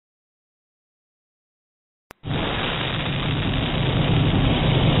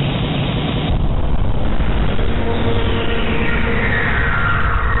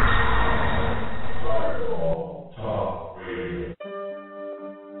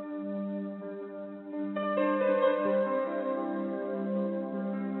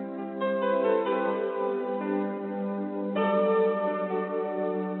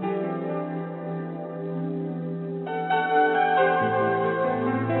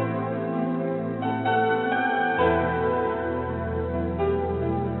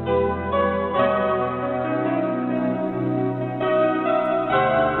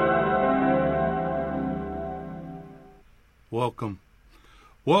Welcome.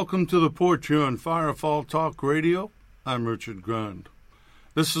 Welcome to the Porch here on Firefall Talk Radio. I'm Richard Grund.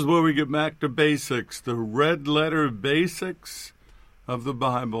 This is where we get back to basics, the red letter basics of the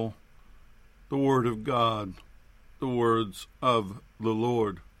Bible, the Word of God, the words of the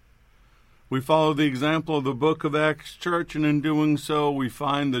Lord. We follow the example of the book of Acts Church, and in doing so, we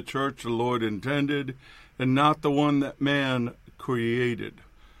find the church the Lord intended and not the one that man created.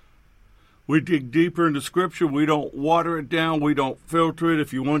 We dig deeper into Scripture. We don't water it down. We don't filter it.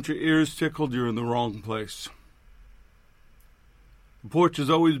 If you want your ears tickled, you're in the wrong place. The Porch has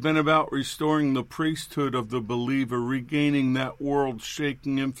always been about restoring the priesthood of the believer, regaining that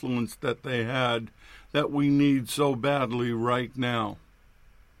world-shaking influence that they had that we need so badly right now.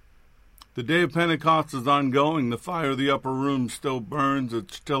 The day of Pentecost is ongoing. The fire of the upper room still burns.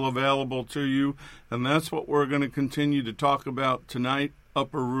 It's still available to you, and that's what we're going to continue to talk about tonight,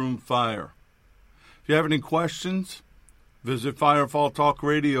 upper room fire. If you have any questions, visit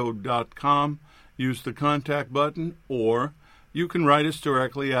firefalltalkradio.com, use the contact button, or you can write us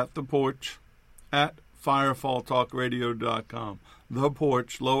directly at the Porch at firefalltalkradio.com. The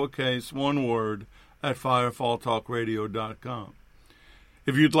Porch, lowercase, one word, at firefalltalkradio.com.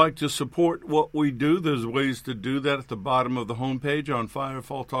 If you'd like to support what we do, there's ways to do that at the bottom of the homepage on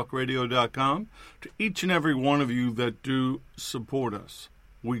firefalltalkradio.com. To each and every one of you that do support us,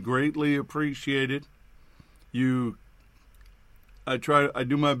 we greatly appreciate it. I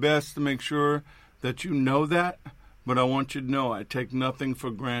do my best to make sure that you know that, but I want you to know I take nothing for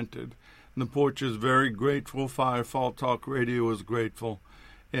granted. And the Porch is very grateful. Firefall Talk Radio is grateful.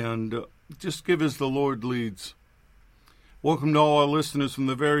 And just give as the Lord leads. Welcome to all our listeners from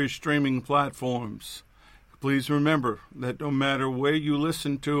the various streaming platforms. Please remember that no matter where you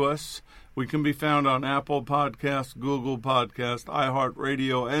listen to us, we can be found on Apple Podcasts, Google Podcasts,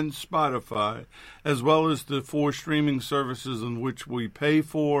 iHeartRadio, and Spotify, as well as the 4 streaming services in which we pay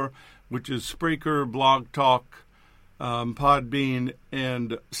for, which is Spreaker, Blog Talk, Podbean,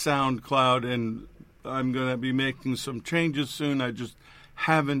 and SoundCloud. And I'm going to be making some changes soon. I just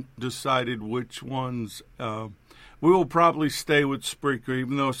haven't decided which ones. We will probably stay with Spreaker,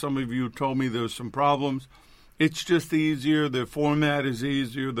 even though some of you told me there's some problems. It's just easier. Their format is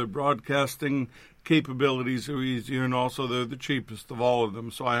easier. Their broadcasting capabilities are easier, and also they're the cheapest of all of them,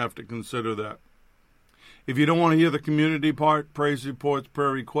 so I have to consider that. If you don't want to hear the community part, praise reports,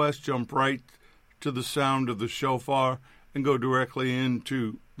 prayer requests, jump right to the sound of the shofar and go directly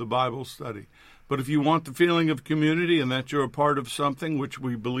into the Bible study. But if you want the feeling of community and that you're a part of something, which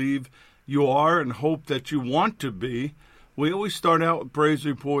we believe you are and hope that you want to be, we always start out with praise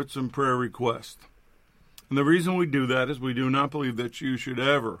reports and prayer requests. And the reason we do that is we do not believe that you should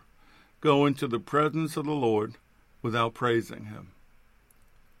ever go into the presence of the Lord without praising Him.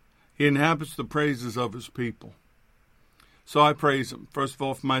 He inhabits the praises of His people. So I praise Him, first of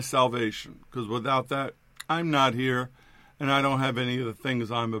all, for my salvation, because without that, I'm not here, and I don't have any of the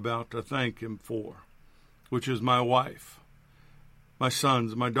things I'm about to thank Him for, which is my wife, my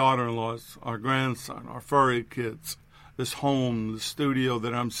sons, my daughter-in-laws, our grandson, our furry kids, this home, the studio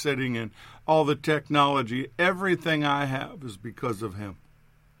that I'm sitting in, all the technology, everything I have is because of Him.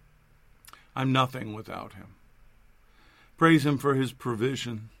 I'm nothing without Him. Praise Him for His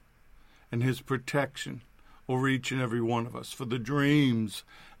provision and His protection over each and every one of us, for the dreams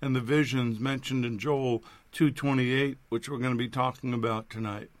and the visions mentioned in Joel 2:28, which we're going to be talking about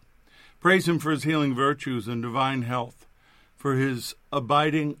tonight. Praise Him for His healing virtues and divine health, for His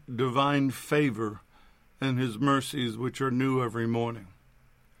abiding divine favor and His mercies, which are new every morning.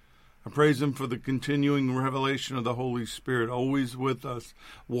 I praise Him for the continuing revelation of the Holy Spirit, always with us,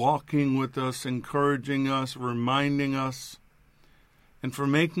 walking with us, encouraging us, reminding us, and for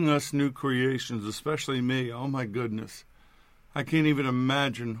making us new creations, especially me. Oh my goodness. I can't even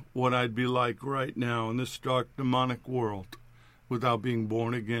imagine what I'd be like right now in this dark, demonic world without being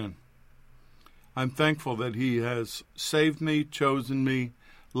born again. I'm thankful that He has saved me, chosen me,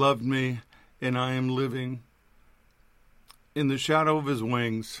 loved me, and I am living in the shadow of His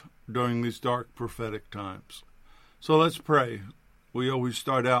wings during these dark prophetic times. So let's pray. We always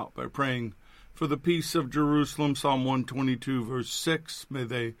start out by praying for the peace of Jerusalem. Psalm 122, verse 6, may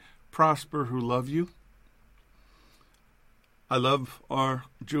they prosper who love you. I love our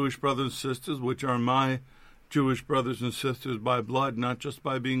Jewish brothers and sisters, which are my Jewish brothers and sisters by blood, not just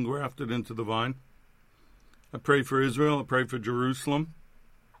by being grafted into the vine. I pray for Israel. I pray for Jerusalem.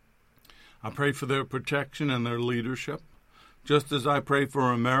 I pray for their protection and their leadership, just as I pray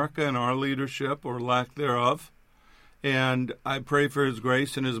for America and our leadership, or lack thereof. And I pray for His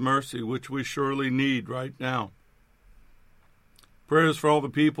grace and His mercy, which we surely need right now. Prayers for all the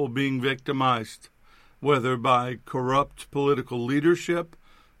people being victimized whether by corrupt political leadership,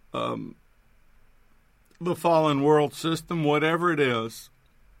 the fallen world system, whatever it is.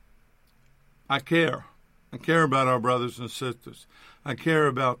 I care. I care about our brothers and sisters. I care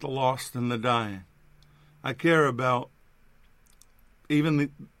about the lost and the dying. I care about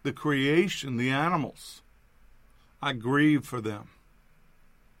even the creation, the animals. I grieve for them.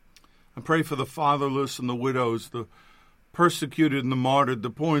 I pray for the fatherless and the widows, the persecuted and the martyred, the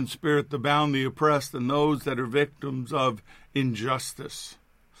poor in spirit, the bound, the oppressed, and those that are victims of injustice.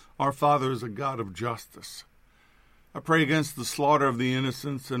 Our Father is a God of justice. I pray against the slaughter of the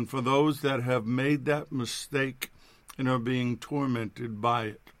innocents and for those that have made that mistake and are being tormented by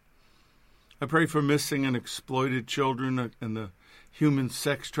it. I pray for missing and exploited children and the human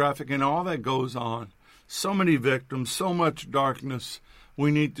sex trafficking and all that goes on. So many victims, so much darkness.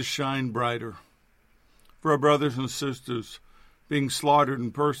 We need to shine brighter. For our brothers and sisters being slaughtered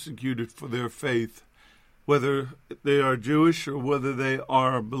and persecuted for their faith, whether they are Jewish or whether they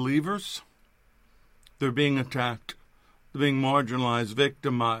are believers, they're being attacked, they're being marginalized,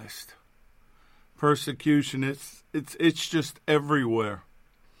 victimized. Persecution, it's just everywhere.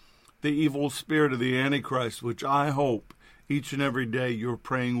 The evil spirit of the Antichrist, which I hope each and every day you're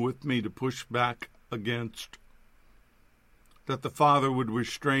praying with me to push back against. That the Father would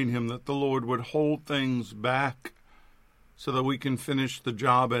restrain him, that the Lord would hold things back so that we can finish the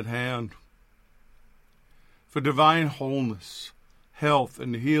job at hand. For divine wholeness, health,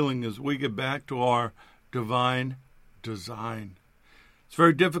 and healing as we get back to our divine design. It's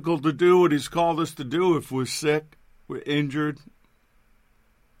very difficult to do what he's called us to do if we're sick, we're injured.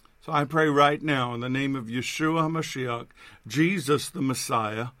 So I pray right now in the name of Yeshua HaMashiach, Jesus the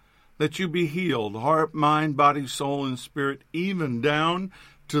Messiah, that you be healed, heart, mind, body, soul, and spirit, even down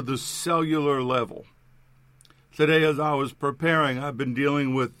to the cellular level. Today, as I was preparing, I've been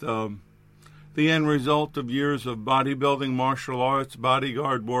dealing with the end result of years of bodybuilding, martial arts,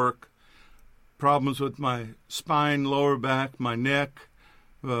 bodyguard work, problems with my spine, lower back, my neck,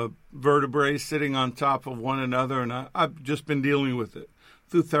 vertebrae sitting on top of one another, and I've just been dealing with it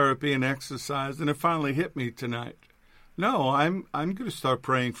through therapy and exercise, and it finally hit me tonight. No, I'm going to start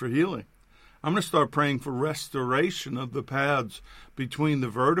praying for healing. I'm going to start praying for restoration of the pads between the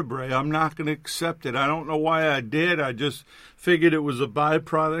vertebrae. I'm not going to accept it. I don't know why I did. I just figured it was a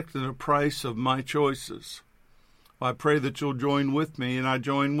byproduct and a price of my choices. Well, I pray that you'll join with me, and I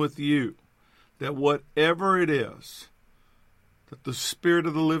join with you, that whatever it is, that the Spirit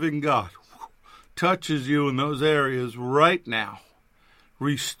of the living God touches you in those areas right now,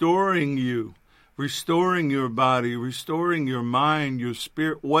 restoring you, restoring your body, restoring your mind, your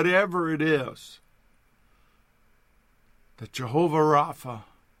spirit, whatever it is, that Jehovah Rapha,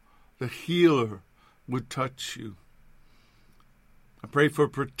 the healer, would touch you. I pray for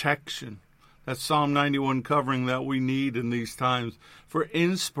protection, that Psalm 91 covering that we need in these times, for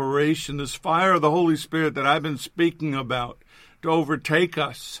inspiration, this fire of the Holy Spirit that I've been speaking about, to overtake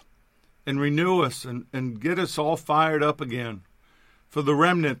us and renew us and get us all fired up again. For the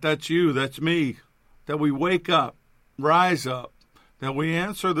remnant, that's you, that's me, that we wake up, rise up, that we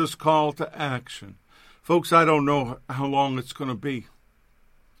answer this call to action. Folks, I don't know how long it's going to be,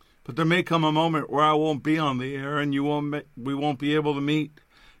 but there may come a moment where I won't be on the air and we won't be able to meet.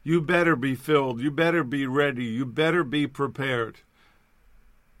 You better be filled. You better be ready. You better be prepared.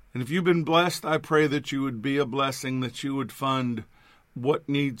 And if you've been blessed, I pray that you would be a blessing, that you would fund what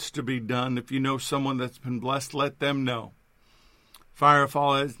needs to be done. If you know someone that's been blessed, let them know.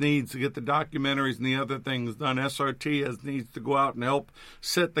 Firefall has needs to get the documentaries and the other things done. SRT has needs to go out and help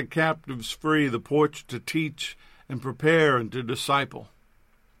set the captives free. The Porch to teach and prepare and to disciple.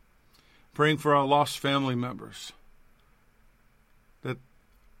 Praying for our lost family members, that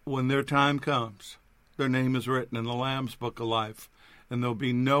when their time comes, their name is written in the Lamb's Book of Life, and there'll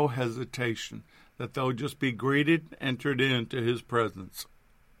be no hesitation, that they'll just be greeted, entered into his presence.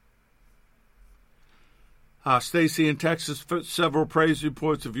 Stacy in Texas, several praise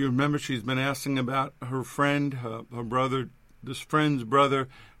reports. If you remember, she's been asking about her friend, her brother, this friend's brother,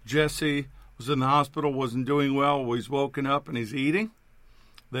 Jesse, was in the hospital, wasn't doing well. Well, he's woken up and he's eating.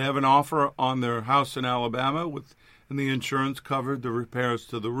 They have an offer on their house in Alabama, and the insurance covered the repairs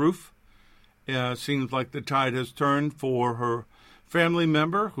to the roof. Seems like the tide has turned for her family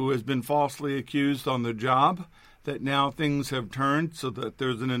member who has been falsely accused on the job, that now things have turned so that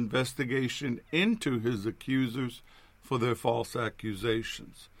there's an investigation into his accusers for their false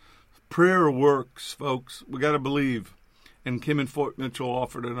accusations. Prayer works, folks. We got to believe. And Kim in Fort Mitchell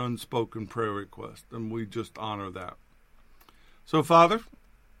offered an unspoken prayer request, and we just honor that. So, Father,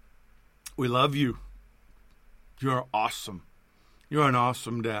 we love you. You're awesome. You're an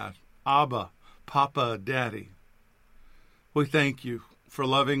awesome dad. Abba, Papa, Daddy. We thank you for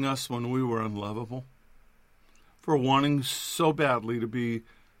loving us when we were unlovable, for wanting so badly to be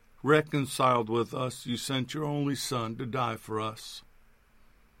reconciled with us. You sent your only Son to die for us.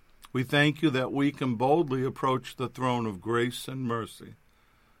 We thank you that we can boldly approach the throne of grace and mercy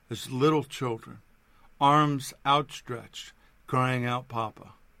as little children, arms outstretched, crying out,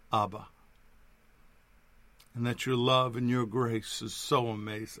 Papa, Abba. And that your love and your grace is so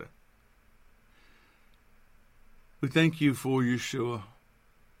amazing. We thank you for Yeshua.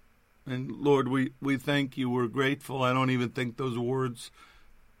 And Lord, we thank you. We're grateful. I don't even think those words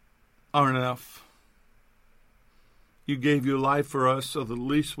are enough. You gave your life for us, so the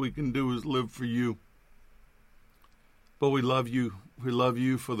least we can do is live for you. But we love you. We love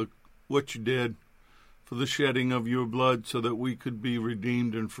you for what you did, for the shedding of your blood so that we could be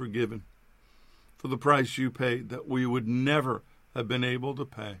redeemed and forgiven, for the price you paid that we would never have been able to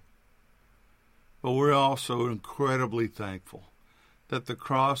pay. But we're also incredibly thankful that the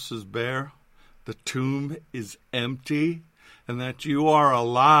cross is bare, the tomb is empty, and that you are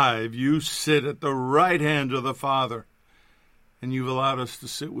alive. You sit at the right hand of the Father, and you've allowed us to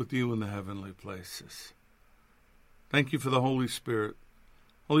sit with you in the heavenly places. Thank you for the Holy Spirit.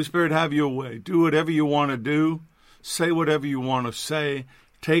 Holy Spirit, have your way. Do whatever you want to do. Say whatever you want to say.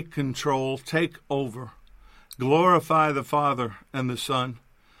 Take control. Take over. Glorify the Father and the Son.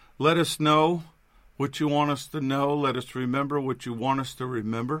 Let us know what you want us to know. Let us remember what you want us to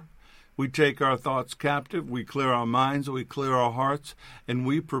remember. We take our thoughts captive. We clear our minds. We clear our hearts. And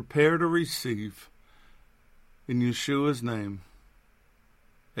we prepare to receive. In Yeshua's name,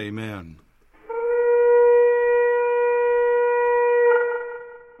 amen.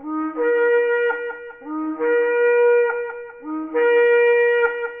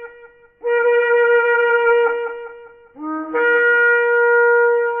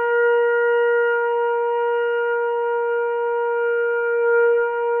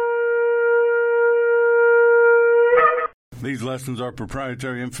 These lessons are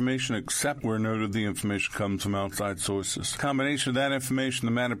proprietary information except where noted the information comes from outside sources. Combination of that information,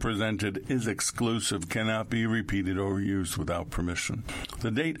 the matter presented is exclusive, cannot be repeated or used without permission.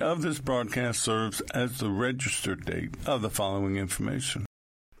 The date of this broadcast serves as the registered date of the following information.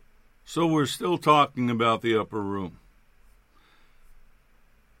 So we're still talking about the upper room.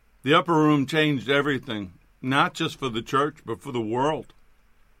 The upper room changed everything, not just for the church, but for the world.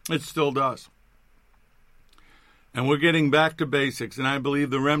 It still does. And we're getting back to basics, and I believe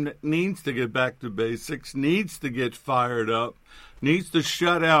the remnant needs to get back to basics, needs to get fired up, needs to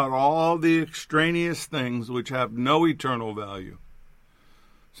shut out all the extraneous things which have no eternal value.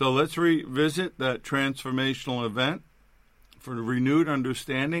 So let's revisit that transformational event for renewed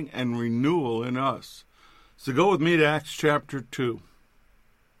understanding and renewal in us. So go with me to Acts chapter 2.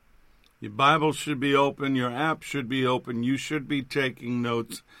 Your Bible should be open, your app should be open, you should be taking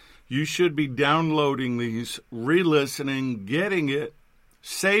notes. You should be downloading these, re-listening, getting it,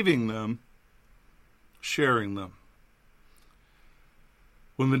 saving them, sharing them.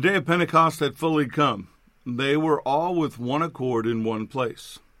 When the day of Pentecost had fully come, they were all with one accord in one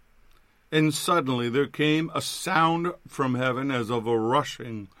place. And suddenly there came a sound from heaven as of a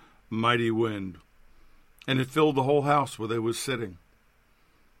rushing mighty wind, and it filled the whole house where they were sitting.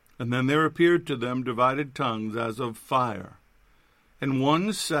 And then there appeared to them divided tongues as of fire, and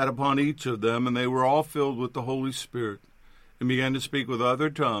one sat upon each of them, and they were all filled with the Holy Spirit, and began to speak with other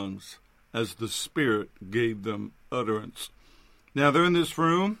tongues, as the Spirit gave them utterance. Now they're in this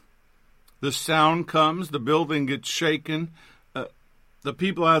room. The sound comes. The building gets shaken. The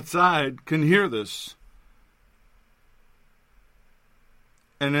people outside can hear this.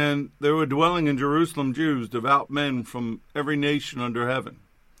 And then there were dwelling in Jerusalem Jews, devout men from every nation under heaven.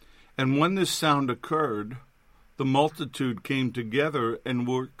 And when this sound occurred, the multitude came together and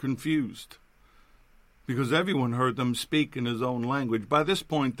were confused, because everyone heard them speak in his own language. By this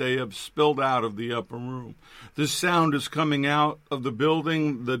point, they have spilled out of the upper room. This sound is coming out of the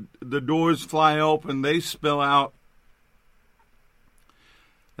building. The doors fly open. They spill out.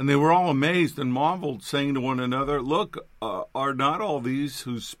 And they were all amazed and marveled, saying to one another, "Look, are not all these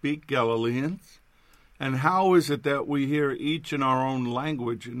who speak Galileans? And how is it that we hear each in our own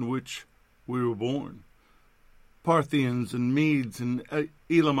language in which we were born? Parthians and Medes and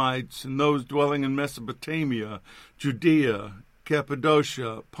Elamites and those dwelling in Mesopotamia, Judea,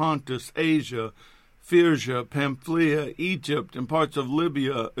 Cappadocia, Pontus, Asia, Phrygia, Pamphylia, Egypt, and parts of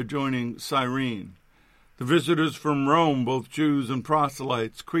Libya adjoining Cyrene. The visitors from Rome, both Jews and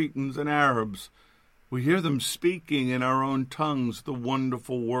proselytes, Cretans and Arabs, We hear them speaking in our own tongues the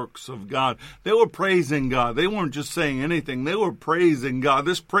wonderful works of God. They were praising God. They weren't just saying anything. They were praising God.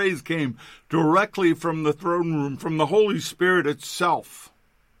 This praise came directly from the throne room, from the Holy Spirit itself.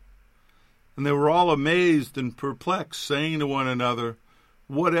 And they were all amazed and perplexed, saying to one another,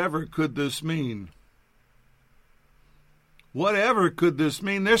 whatever could this mean? Whatever could this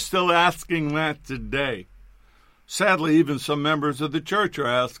mean? They're still asking that today. Sadly, even some members of the church are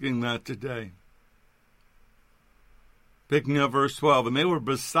asking that today. Picking up verse 12, and they were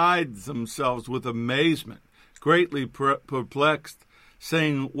beside themselves with amazement, greatly perplexed,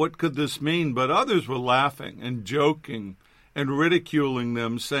 saying, what could this mean? But others were laughing and joking and ridiculing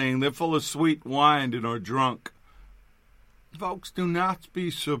them, saying, they're full of sweet wine and are drunk. Folks, do not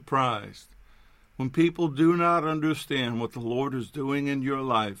be surprised when people do not understand what the Lord is doing in your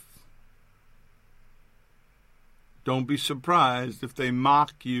life. Don't be surprised if they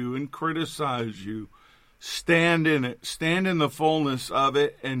mock you and criticize you. Stand in it. Stand in the fullness of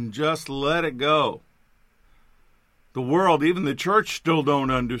it and just let it go. The world, even the church, still don't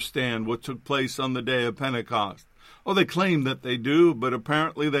understand what took place on the day of Pentecost. Oh, they claim that they do, but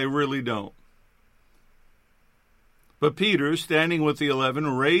apparently they really don't. But Peter, standing with the 11,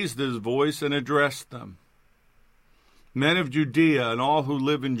 raised his voice and addressed them. Men of Judea and all who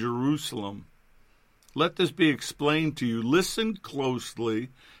live in Jerusalem, let this be explained to you. Listen closely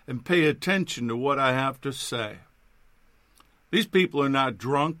and pay attention to what I have to say. These people are not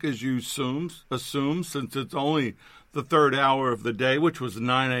drunk, as you assume, since it's only the third hour of the day, which was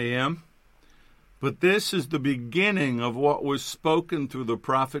 9 a.m. But this is the beginning of what was spoken through the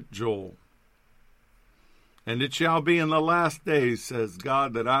prophet Joel. And it shall be in the last days, says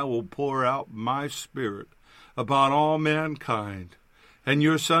God, that I will pour out my Spirit upon all mankind. And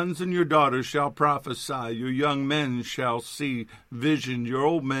your sons and your daughters shall prophesy. Your young men shall see visions. Your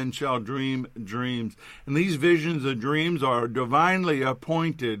old men shall dream dreams. And these visions and dreams are divinely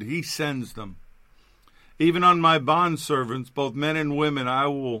appointed. He sends them. Even on my bondservants, both men and women, I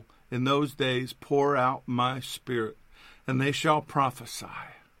will in those days pour out my Spirit, and they shall prophesy.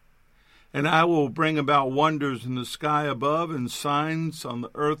 And I will bring about wonders in the sky above and signs on the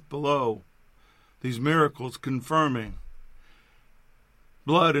earth below. These miracles confirming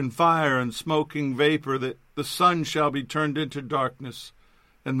blood and fire and smoking vapor, that the sun shall be turned into darkness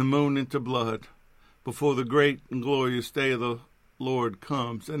and the moon into blood before the great and glorious day of the Lord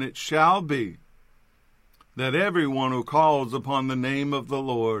comes. And it shall be that everyone who calls upon the name of the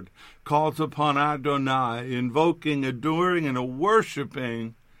Lord, calls upon Adonai, invoking, adoring, and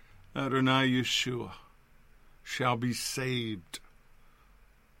worshiping Adonai Yeshua, shall be saved.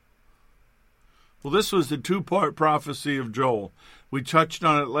 Well, this was the two-part prophecy of Joel. We touched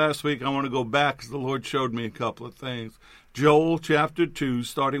on it last week. I want to go back because the Lord showed me a couple of things. Joel chapter 2,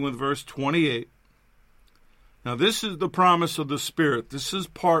 starting with verse 28. Now, this is the promise of the Spirit. This is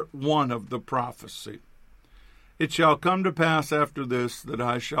part 1 of the prophecy. It shall come to pass after this that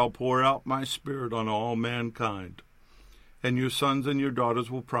I shall pour out my Spirit on all mankind. And your sons and your daughters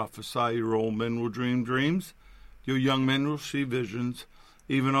will prophesy. Your old men will dream dreams. Your young men will see visions.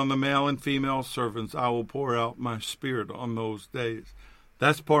 Even on the male and female servants, I will pour out my Spirit on those days.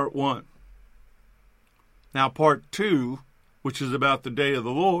 That's part 1. Now, part 2, which is about the day of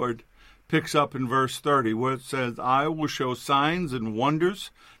the Lord, picks up in verse 30, where it says, I will show signs and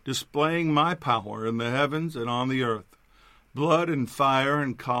wonders, displaying my power in the heavens and on the earth, blood and fire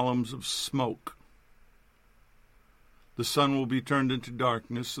and columns of smoke. The sun will be turned into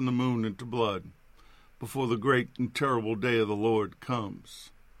darkness and the moon into blood, before the great and terrible day of the Lord comes.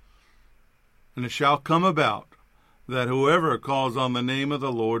 And it shall come about that whoever calls on the name of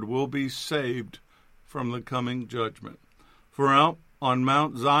the Lord will be saved from the coming judgment. For out on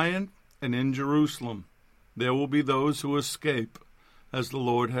Mount Zion and in Jerusalem there will be those who escape, as the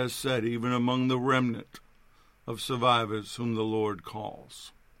Lord has said, even among the remnant of survivors whom the Lord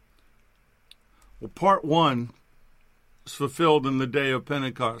calls. Well, part 1 is fulfilled in the day of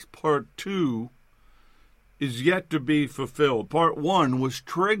Pentecost. Part 2 is yet to be fulfilled. Part 1 was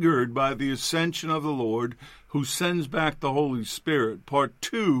triggered by the ascension of the Lord, who sends back the Holy Spirit. Part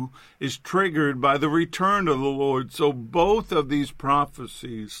 2 is triggered by the return of the Lord. So both of these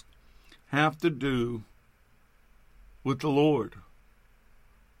prophecies have to do with the Lord,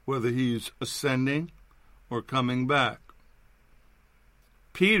 whether he's ascending or coming back.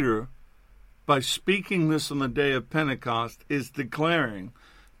 Peter, by speaking this on the day of Pentecost, is declaring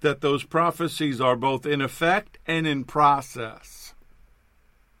that those prophecies are both in effect and in process.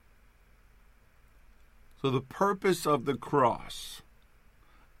 So the purpose of the cross,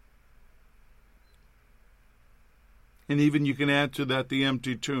 and even you can add to that the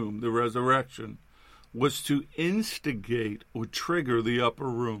empty tomb, the resurrection, was to instigate or trigger the upper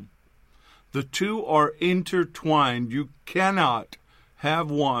room. The two are intertwined. You cannot have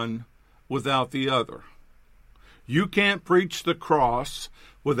one without the other. You can't preach the cross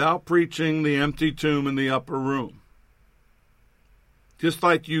without preaching the empty tomb in the upper room. Just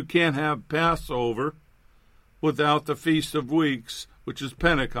like you can't have Passover without the Feast of Weeks, which is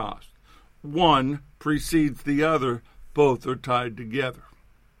Pentecost. One precedes the other. Both are tied together.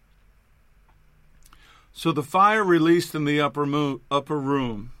 So the fire released in the upper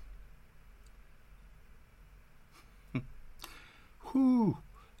room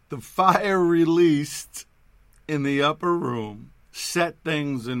the fire released in the upper room set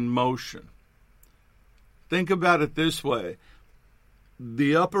things in motion. Think about it this way.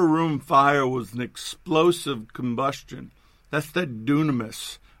 The upper room fire was an explosive combustion. That's the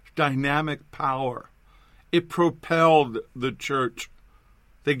dunamis, dynamic power. It propelled the church.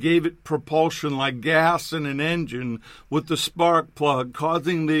 They gave it propulsion like gas in an engine with the spark plug,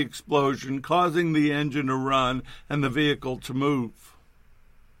 causing the explosion, causing the engine to run and the vehicle to move.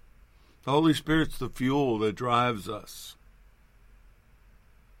 The Holy Spirit's the fuel that drives us.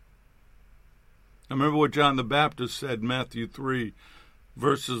 I remember what John the Baptist said in Matthew 3,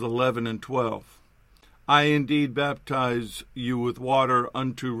 verses 11 and 12. I indeed baptize you with water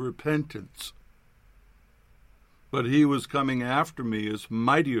unto repentance, but he who is coming after me is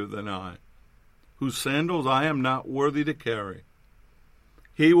mightier than I, whose sandals I am not worthy to carry.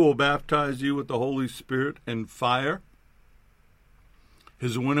 He will baptize you with the Holy Spirit and fire.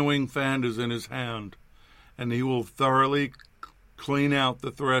 His winnowing fan is in his hand, and he will thoroughly clean out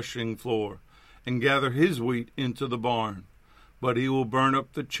the threshing floor and gather his wheat into the barn, but he will burn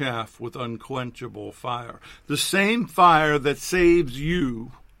up the chaff with unquenchable fire. The same fire that saves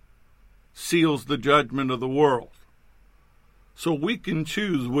you seals the judgment of the world. So we can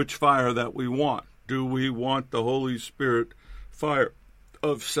choose which fire that we want. Do we want the Holy Spirit fire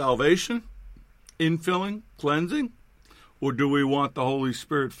of salvation, infilling, cleansing? Or do we want the Holy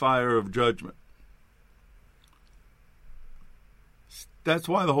Spirit fire of judgment? That's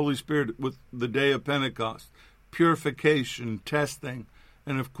why the Holy Spirit, with the day of Pentecost, purification, testing,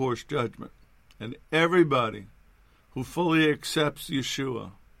 and of course judgment. And everybody who fully accepts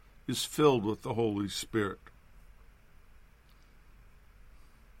Yeshua is filled with the Holy Spirit.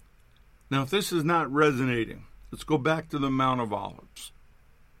 Now, if this is not resonating, let's go back to the Mount of Olives.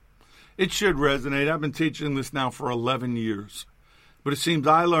 It should resonate. I've been teaching this now for 11 years. But it seems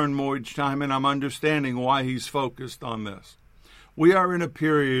I learn more each time, and I'm understanding why he's focused on this. We are in a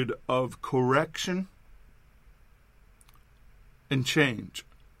period of correction and change.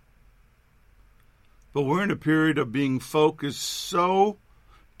 But we're in a period of being focused so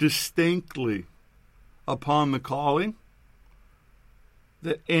distinctly upon the calling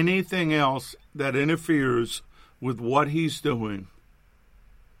that anything else that interferes with what he's doing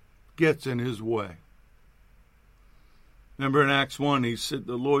gets in his way. Remember in Acts 1, the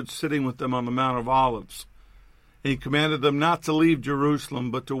Lord's sitting with them on the Mount of Olives. And he commanded them not to leave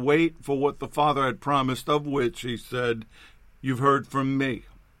Jerusalem, but to wait for what the Father had promised, of which he said, you've heard from me.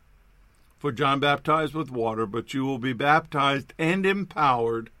 For John baptized with water, but you will be baptized and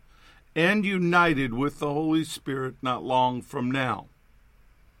empowered and united with the Holy Spirit not long from now.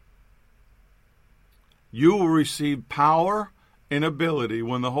 You will receive power and ability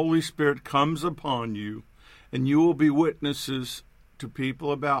when the Holy Spirit comes upon you, and you will be witnesses to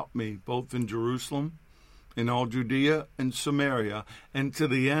people about me, both in Jerusalem, in all Judea and Samaria, and to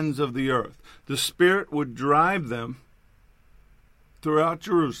the ends of the earth. The Spirit would drive them throughout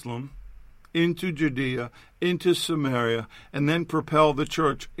Jerusalem, into Judea, into Samaria, and then propel the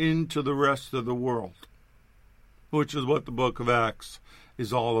church into the rest of the world, which is what the book of Acts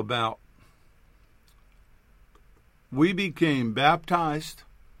is all about. We became baptized,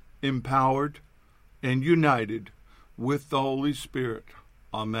 empowered, and united with the Holy Spirit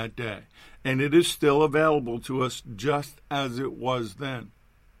on that day. And it is still available to us just as it was then.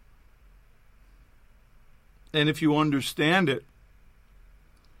 And if you understand it,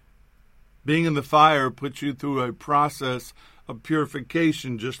 being in the fire puts you through a process of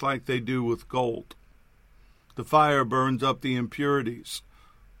purification just like they do with gold. The fire burns up the impurities.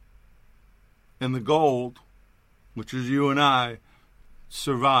 And the gold, which is you and I,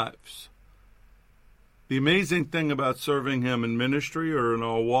 survives. The amazing thing about serving him in ministry or in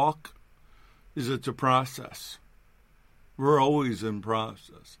our walk is it's a process. We're always in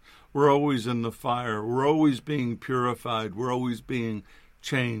process. We're always in the fire. We're always being purified. We're always being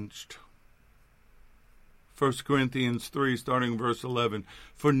changed. 1 Corinthians 3, starting verse 11.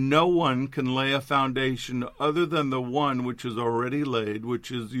 For no one can lay a foundation other than the one which is already laid,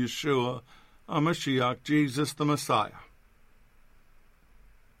 which is Yeshua, HaMashiach, Jesus the Messiah.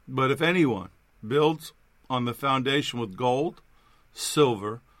 But if anyone builds on the foundation with gold,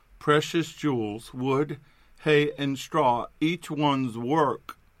 silver, precious jewels, wood, hay, and straw, each one's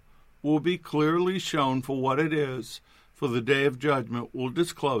work will be clearly shown for what it is, for the day of judgment will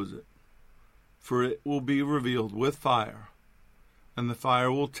disclose it, for it will be revealed with fire, and the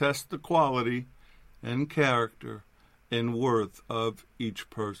fire will test the quality and character and worth of each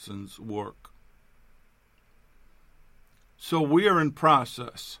person's work. So we are in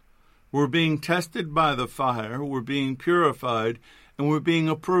process. We're being tested by the fire, we're being purified, and we're being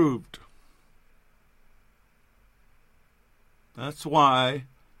approved. That's why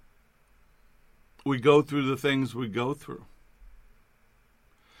we go through the things we go through.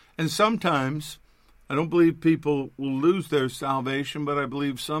 And sometimes, I don't believe people will lose their salvation, but I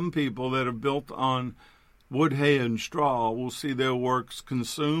believe some people that are built on wood, hay, and straw will see their works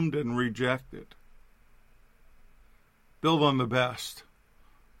consumed and rejected. Build on the best,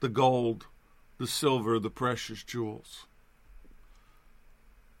 the gold, the silver, the precious jewels.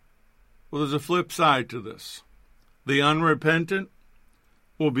 Well, there's a flip side to this. The unrepentant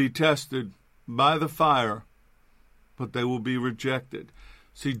will be tested by the fire, but they will be rejected.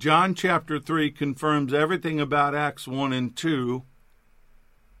 See, John chapter 3 confirms everything about Acts 1 and 2,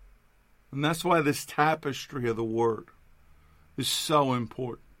 and that's why this tapestry of the Word is so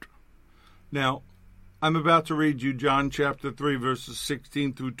important. Now, I'm about to read you John chapter 3, verses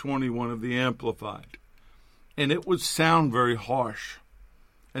 16 through 21 of the Amplified, and it would sound very harsh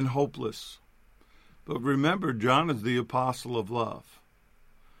and hopeless. But remember, John is the apostle of love.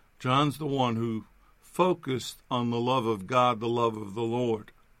 John's the one who focused on the love of God, the love of the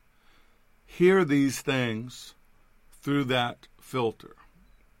Lord. Hear these things through that filter.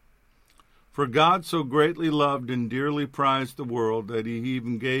 For God so greatly loved and dearly prized the world that he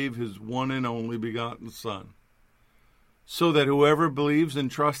even gave his one and only begotten Son, so that whoever believes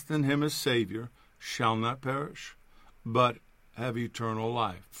and trusts in him as Savior shall not perish, but have eternal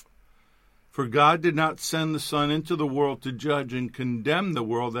life. For God did not send the Son into the world to judge and condemn the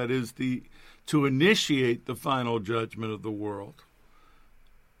world, that is, to initiate the final judgment of the world,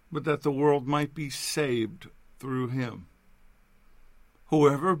 but that the world might be saved through him.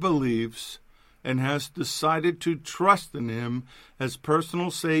 Whoever believes and has decided to trust in him as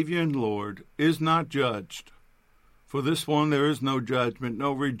personal Savior and Lord is not judged. For this one there is no judgment,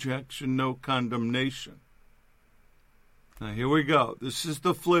 no rejection, no condemnation. Now here we go. This is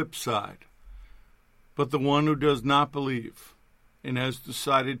the flip side. But the one who does not believe and has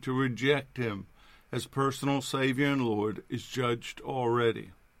decided to reject him as personal Savior and Lord is judged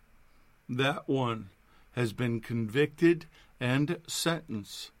already. That one has been convicted and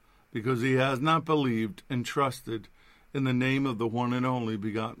sentenced because he has not believed and trusted in the name of the one and only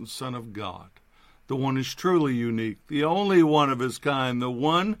begotten Son of God. The one is truly unique, the only one of his kind, the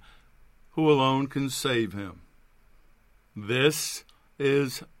one who alone can save him. This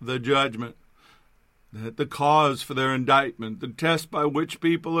is the judgment, the cause for their indictment, the test by which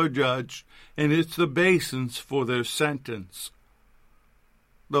people are judged, and it's the basis for their sentence.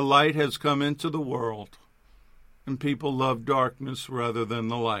 The light has come into the world, and people love darkness rather than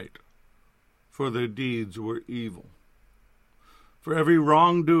the light, for their deeds were evil. For every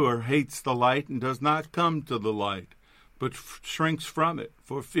wrongdoer hates the light and does not come to the light, but shrinks from it,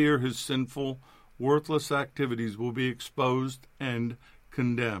 for fear his sinful, worthless activities will be exposed and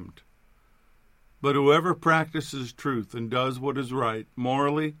condemned. But whoever practices truth and does what is right,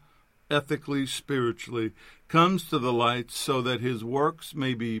 morally, ethically, spiritually, comes to the light so that his works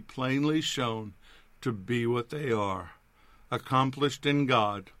may be plainly shown to be what they are, accomplished in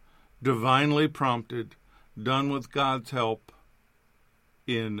God, divinely prompted, done with God's help,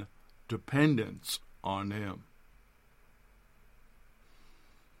 in dependence on him.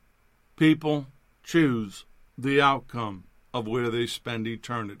 People choose the outcome of where they spend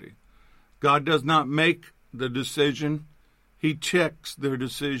eternity. God does not make the decision. He checks their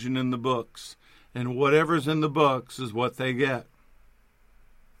decision in the books. And whatever's in the books is what they get.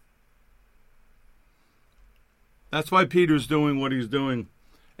 That's why Peter's doing what he's doing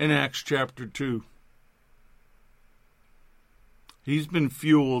in Acts chapter 2. He's been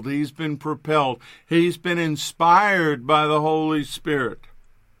fueled. He's been propelled. He's been inspired by the Holy Spirit.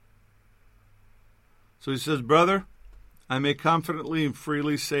 So he says, brother, I may confidently and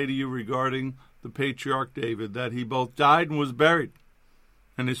freely say to you regarding the patriarch David that he both died and was buried,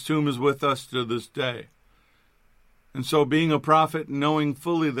 and his tomb is with us to this day. And so being a prophet, knowing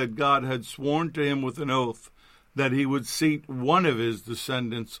fully that God had sworn to him with an oath that he would seat one of his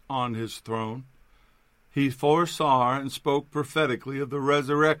descendants on his throne, he foresaw and spoke prophetically of the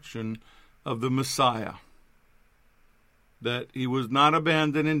resurrection of the Messiah, that he was not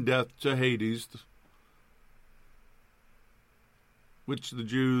abandoned in death to Hades, which the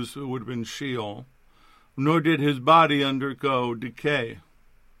Jews would have been Sheol, nor did his body undergo decay.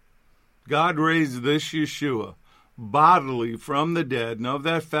 God raised this Yeshua bodily from the dead, and of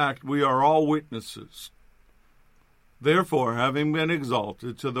that fact we are all witnesses. Therefore, having been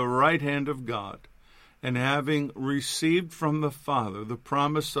exalted to the right hand of God, and having received from the Father the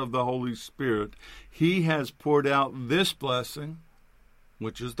promise of the Holy Spirit, he has poured out this blessing,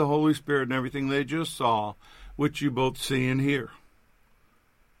 which is the Holy Spirit and everything they just saw, which you both see and hear.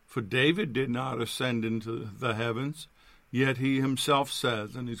 For David did not ascend into the heavens, yet he himself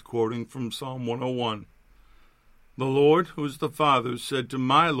says, and he's quoting from Psalm 101, "The Lord, who is the Father, said to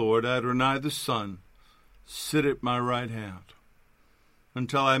my Lord Adonai the Son, sit at my right hand,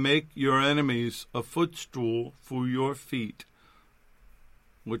 until I make your enemies a footstool for your feet,"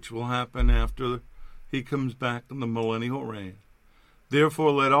 which will happen after he comes back in the millennial reign.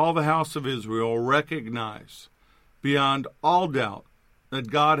 Therefore let all the house of Israel recognize beyond all doubt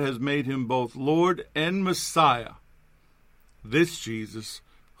that God has made him both Lord and Messiah, this Jesus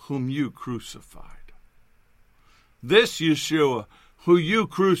whom you crucified. This Yeshua who you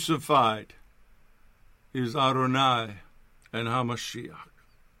crucified is Adonai and HaMashiach.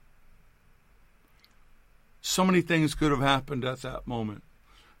 So many things could have happened at that moment.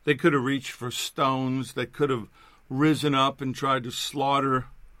 They could have reached for stones. They could have risen up and tried to slaughter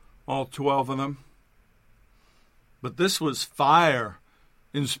all 12 of them. But this was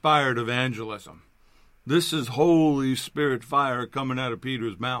fire-inspired evangelism. This is Holy Spirit fire coming out of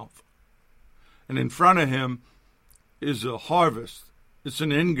Peter's mouth. And in front of him is a harvest. It's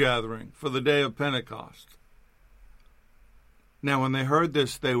an ingathering for the day of Pentecost. Now, when they heard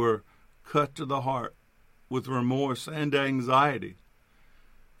this, they were cut to the heart with remorse and anxiety.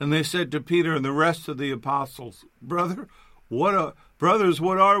 And they said to Peter and the rest of the apostles, Brothers, what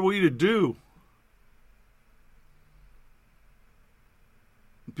are we to do?"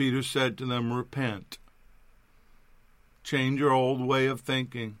 Peter said to them, "Repent. Change your old way of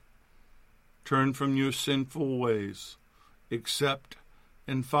thinking. Turn from your sinful ways. Accept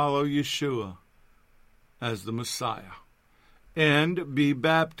and follow Yeshua as the Messiah. And be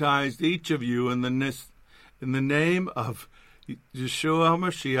baptized, each of you, in the name of Yeshua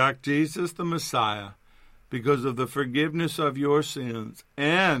HaMashiach, Jesus the Messiah, because of the forgiveness of your sins,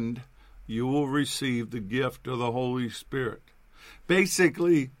 and you will receive the gift of the Holy Spirit."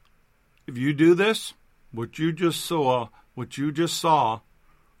 Basically, if you do this, what you just saw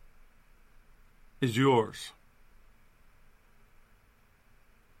is yours.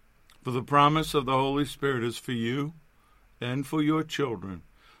 For the promise of the Holy Spirit is for you and for your children,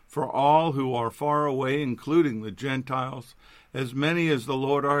 for all who are far away, including the Gentiles, as many as the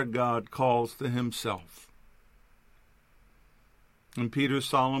Lord our God calls to himself. And Peter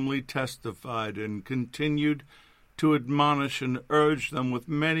solemnly testified and continued to admonish and urge them with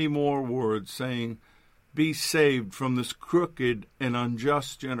many more words, saying, "Be saved from this crooked and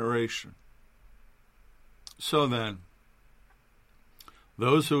unjust generation." So then,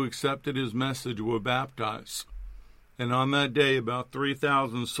 those who accepted his message were baptized, and on that day about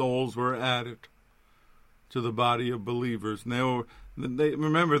 3,000 souls were added to the body of believers. And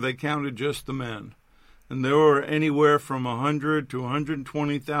they counted just the men. And there were anywhere from 100 to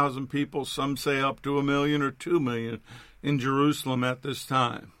 120,000 people, some say up to 1 million or 2 million, in Jerusalem at this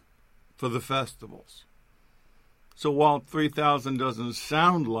time for the festivals. So while 3,000 doesn't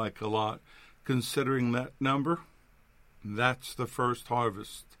sound like a lot, considering that number, that's the first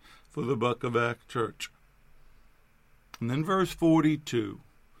harvest for the Book of Acts church. And then verse 42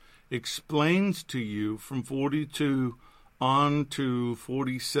 explains to you from 42 on to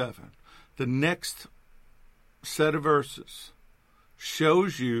 47. The next set of verses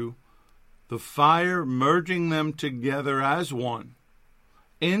shows you the fire merging them together as one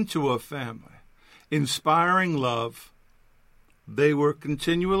into a family, inspiring love. They were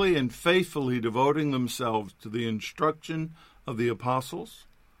continually and faithfully devoting themselves to the instruction of the apostles,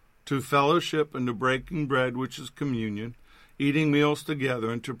 to fellowship and to breaking bread, which is communion, eating meals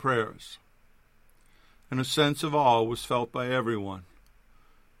together, and to prayers. And a sense of awe was felt by everyone,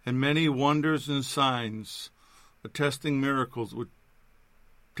 and many wonders and signs attesting miracles were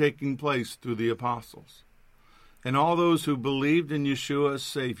taking place through the apostles. And all those who believed in Yeshua as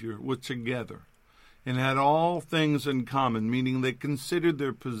Savior were together and had all things in common, meaning they considered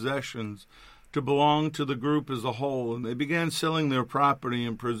their possessions to belong to the group as a whole, and they began selling their property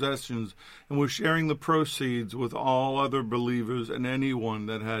and possessions and were sharing the proceeds with all other believers and anyone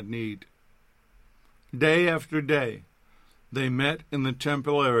that had need. Day after day, They met in the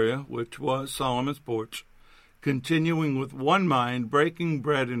temple area, which was Solomon's Porch, continuing with one mind, breaking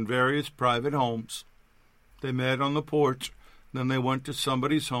bread in various private homes. They met on the porch, then they went to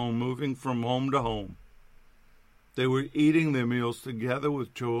somebody's home, moving from home to home. They were eating their meals together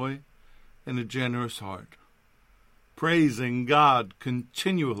with joy and a generous heart, praising God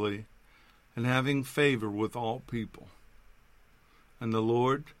continually and having favor with all people. And the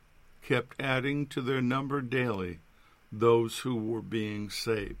Lord kept adding to their number daily those who were being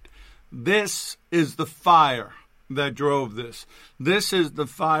saved. This is the fire that drove this. This is the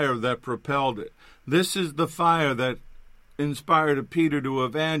fire that propelled it. This is the fire that inspired Peter to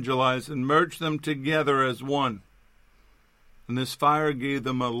evangelize and merge them together as one. And this fire gave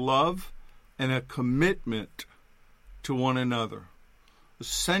them a love and a commitment to one another.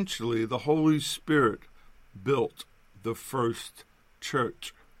 Essentially, the Holy Spirit built the first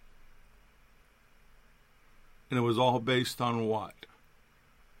church. And it was all based on what?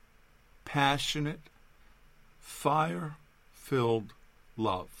 Passionate, fire-filled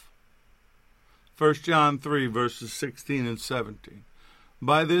love. 1 John 3, verses 16 and 17.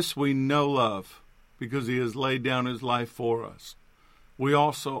 By this we know love, because he has laid down his life for us. We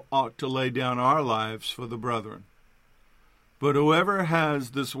also ought to lay down our lives for the brethren. But whoever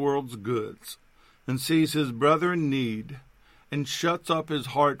has this world's goods and sees his brother in need and shuts up his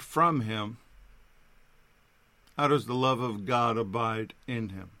heart from him, how does the love of God abide in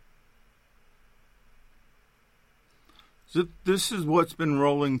him? So this is what's been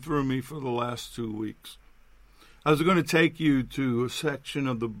rolling through me for the last 2 weeks. I was going to take you to a section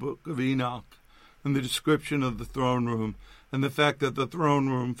of the book of Enoch and the description of the throne room and the fact that the throne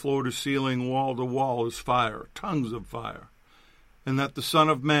room, floor to ceiling, wall to wall, is fire, tongues of fire, and that the Son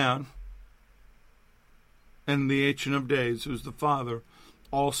of Man and the Ancient of Days, who's the Father,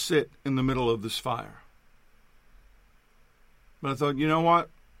 all sit in the middle of this fire. But I thought, you know what?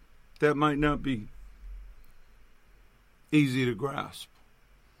 That might not be easy to grasp.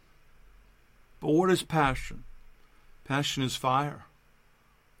 But what is passion? Passion is fire.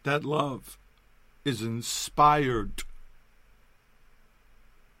 That love is inspired.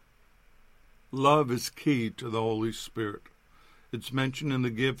 Love is key to the Holy Spirit. It's mentioned in the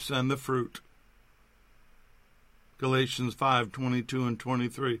gifts and the fruit. Galatians 5:22 and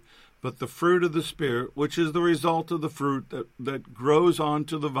 23. But the fruit of the Spirit, which is the result of the fruit that grows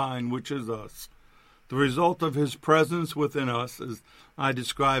onto the vine, which is us, the result of his presence within us, as I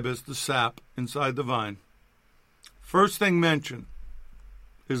describe as the sap inside the vine. First thing mentioned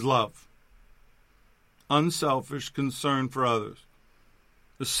is love. Unselfish concern for others.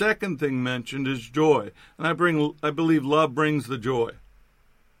 The second thing mentioned is joy. And I believe love brings the joy.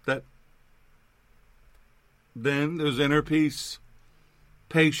 Then there's inner peace,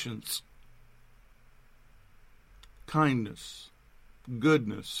 patience, kindness,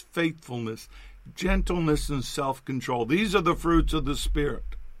 goodness, faithfulness, gentleness, and self-control. These are the fruits of the Spirit.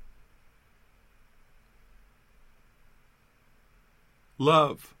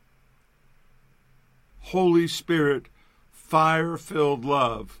 Love, Holy Spirit, fire-filled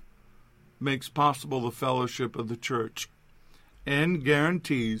love makes possible the fellowship of the church and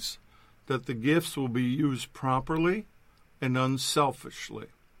guarantees that the gifts will be used properly and unselfishly.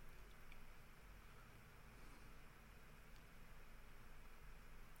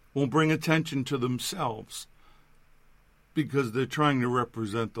 Won't bring attention to themselves because they're trying to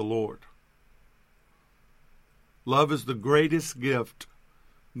represent the Lord. Love is the greatest gift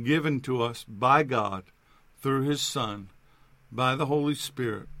given to us by God through his Son, by the Holy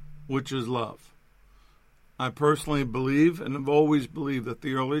Spirit, which is love. I personally believe and have always believed that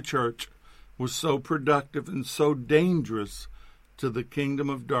the early church was so productive and so dangerous to the kingdom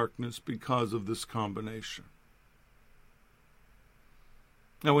of darkness because of this combination.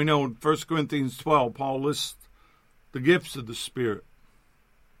 Now we know in 1 Corinthians 12, Paul lists the gifts of the Spirit.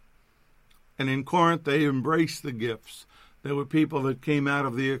 And in Corinth, they embraced the gifts. They were people that came out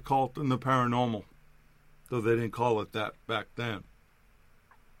of the occult and the paranormal, though they didn't call it that back then.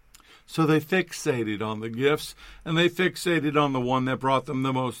 So they fixated on the gifts, and they fixated on the one that brought them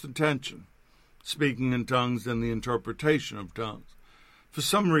the most attention, speaking in tongues and the interpretation of tongues. For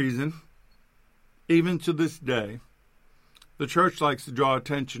some reason, even to this day, the church likes to draw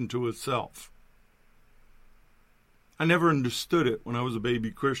attention to itself. I never understood it when I was a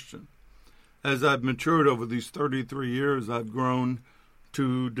baby Christian. As I've matured over these 33 years, I've grown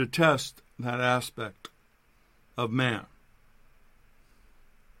to detest that aspect of man.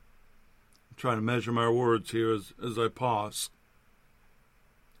 I'm trying to measure my words here as I pause.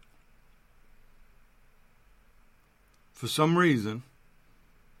 For some reason,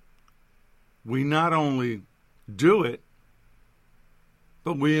 we not only do it,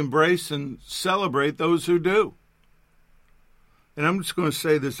 but we embrace and celebrate those who do. And I'm just going to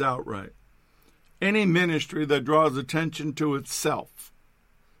say this outright. Any ministry that draws attention to itself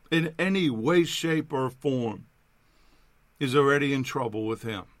in any way, shape, or form is already in trouble with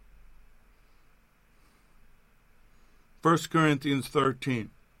him. 1 Corinthians 13.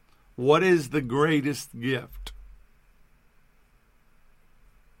 What is the greatest gift?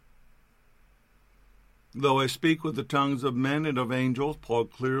 Though I speak with the tongues of men and of angels, Paul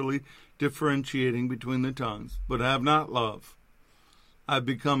clearly differentiating between the tongues, but have not love, I've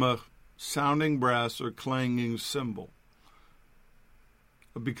become a sounding brass or clanging cymbal.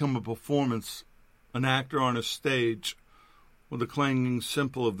 I've become a performance, an actor on a stage with a clanging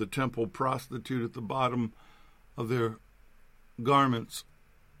cymbal of the temple prostitute at the bottom of their garments,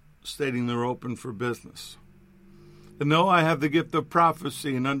 stating they're open for business. And though I have the gift of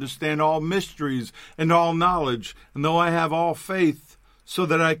prophecy and understand all mysteries and all knowledge, and though I have all faith so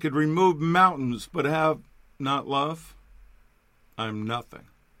that I could remove mountains but have not love, I'm nothing.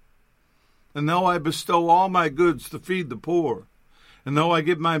 And though I bestow all my goods to feed the poor, and though I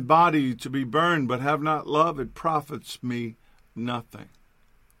give my body to be burned but have not love, it profits me nothing.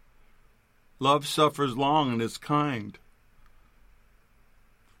 Love suffers long and is kind.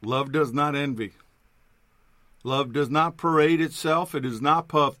 Love does not envy. Love does not parade itself. It is not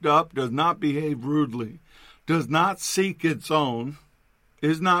puffed up, does not behave rudely, does not seek its own,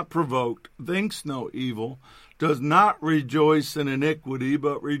 is not provoked, thinks no evil, does not rejoice in iniquity,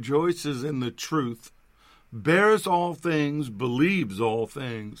 but rejoices in the truth, bears all things, believes all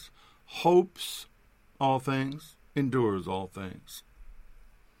things, hopes all things, endures all things.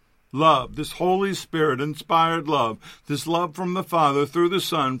 Love, this Holy Spirit-inspired love, this love from the Father through the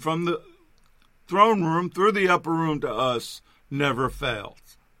Son, from the throne room through the upper room to us, never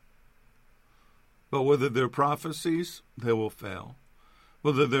fails. But whether they're prophecies, they will fail.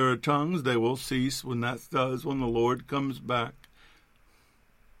 Whether there are tongues, they will cease when that does, when the Lord comes back.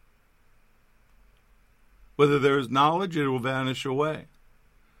 Whether there is knowledge, it will vanish away.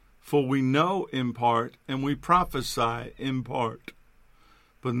 For we know in part, and we prophesy in part.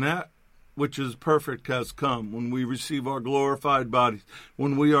 But that which is perfect has come, when we receive our glorified bodies,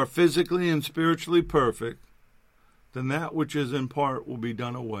 when we are physically and spiritually perfect, then that which is in part will be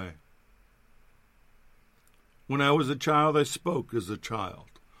done away. When I was a child, I spoke as a child.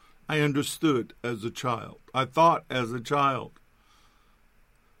 I understood as a child. I thought as a child.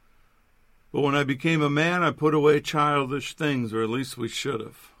 But when I became a man, I put away childish things, or at least we should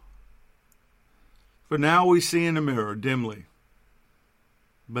have. For now we see in a mirror dimly,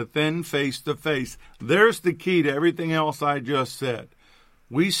 but then face to face. There's the key to everything else I just said.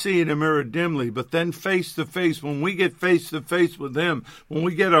 We see in a mirror dimly, but then face to face. When we get face to face with Him, when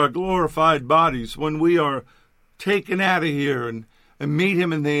we get our glorified bodies, when we are taken out of here and meet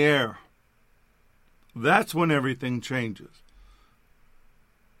Him in the air, that's when everything changes.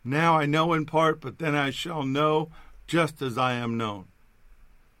 Now I know in part, but then I shall know just as I am known.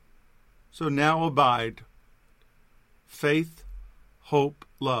 So now abide faith, hope,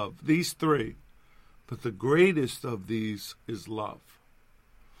 love. These three. But the greatest of these is love.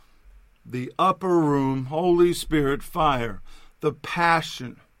 The upper room, Holy Spirit fire, the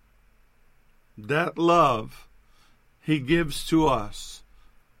passion, that love He gives to us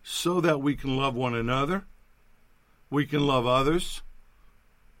so that we can love one another, we can love others,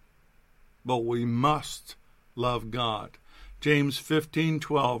 but we must love God. James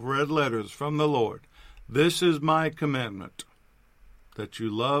 15:12, red letters from the Lord. This is my commandment, that you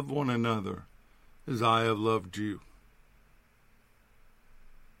love one another as I have loved you.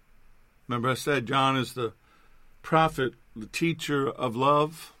 Remember I said John is the prophet, the teacher of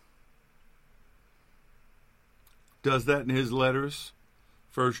love. Does that in his letters.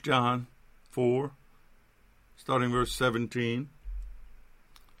 1 John 4, starting verse 17.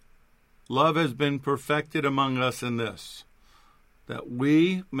 Love has been perfected among us in this, that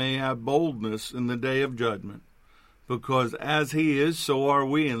we may have boldness in the day of judgment, because as He is, so are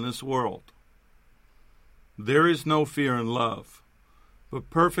we in this world. There is no fear in love, but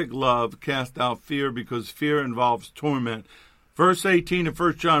perfect love casts out fear, because fear involves torment. Verse 18 of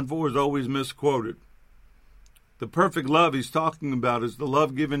 1 John 4 is always misquoted. The perfect love he's talking about is the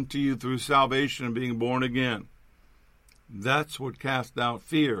love given to you through salvation and being born again. That's what casts out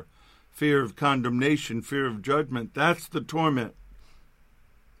fear. Fear of condemnation, fear of judgment. That's the torment.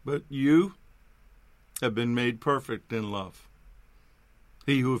 But you have been made perfect in love.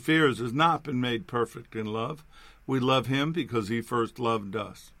 He who fears has not been made perfect in love. We love Him because He first loved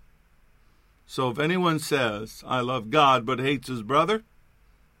us. So if anyone says, I love God, but hates his brother,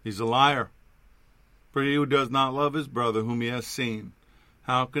 he's a liar. For he who does not love his brother whom he has seen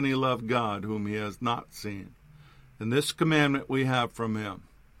How can he love God whom he has not seen? And this commandment we have from him,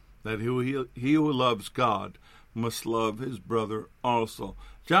 that he who loves God must love his brother also.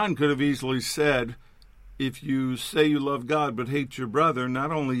 John could have easily said, if you say you love God but hate your brother,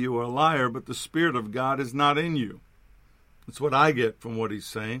 not only you are a liar, but the Spirit of God is not in you. That's what I get from what he's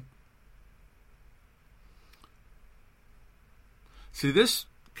saying. See, this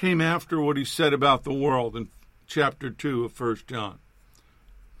came after what he said about the world in chapter 2 of 1 John.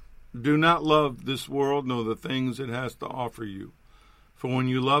 Do not love this world, nor the things it has to offer you. For when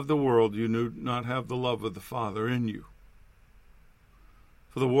you love the world, you do not have the love of the Father in you.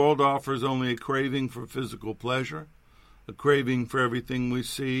 For the world offers only a craving for physical pleasure, a craving for everything we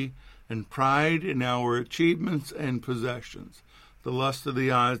see, and pride in our achievements and possessions, the lust of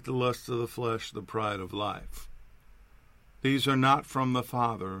the eyes, the lust of the flesh, the pride of life. These are not from the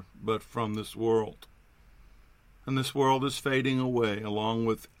Father, but from this world. And this world is fading away along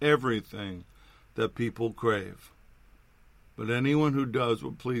with everything that people crave. But anyone who does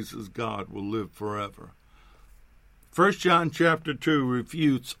what pleases God will live forever. 1 John chapter 2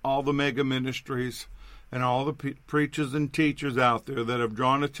 refutes all the mega ministries and all the preachers and teachers out there that have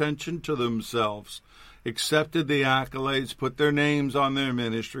drawn attention to themselves, accepted the accolades, put their names on their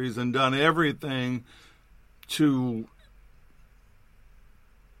ministries, and done everything to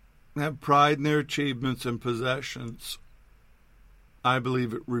have pride in their achievements and possessions. I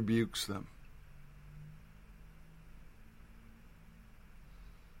believe it rebukes them.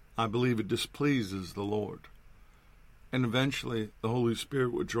 I believe it displeases the Lord. And eventually the Holy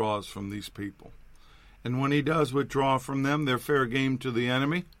Spirit withdraws from these people. And when he does withdraw from them, they're fair game to the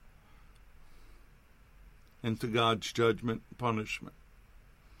enemy and to God's judgment and punishment.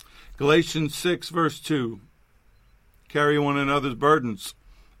 Galatians 6 verse 2, carry one another's burdens,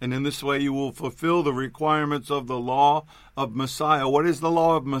 and in this way you will fulfill the requirements of the law of Messiah. What is the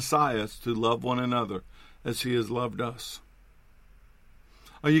law of Messiah? It's to love one another as he has loved us.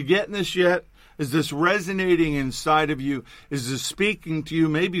 Are you getting this yet? Is this resonating inside of you? Is this speaking to you?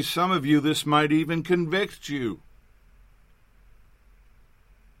 Maybe some of you, this might even convict you.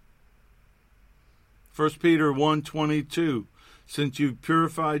 1 Peter 1:22, since you've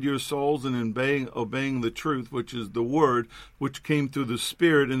purified your souls in obeying the truth, which is the word, which came through the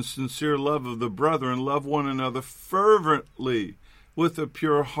Spirit, in sincere love of the brethren, love one another fervently with a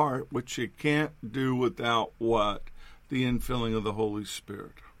pure heart, which you can't do without what? The infilling of the Holy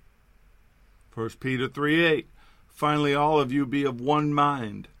Spirit. 1 Peter 3:8, finally all of you be of one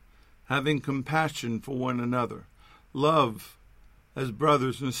mind, having compassion for one another. Love as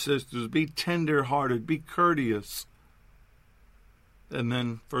brothers and sisters. Be tender-hearted. Be courteous. And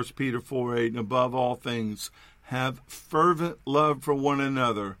then 1 Peter 4:8, and above all things, have fervent love for one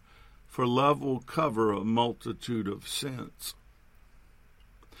another, for love will cover a multitude of sins.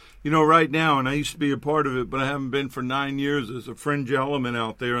 You know, right now, and I used to be a part of it, but I haven't been for 9 years, there's a fringe element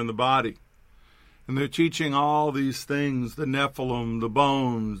out there in the body. And they're teaching all these things, the Nephilim, the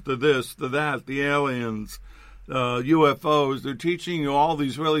bones, the this, the that, the aliens, UFOs. They're teaching you all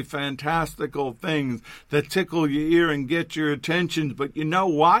these really fantastical things that tickle your ear and get your attention. But you know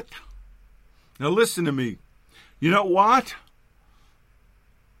what? Now listen to me. You know what?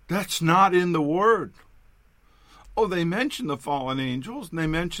 That's not in the Word. Oh, they mention the fallen angels, and they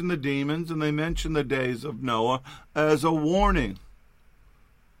mention the demons, and they mention the days of Noah as a warning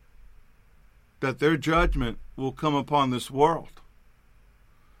that their judgment will come upon this world.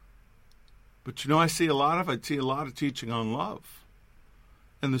 But you know, I see a lot of teaching on love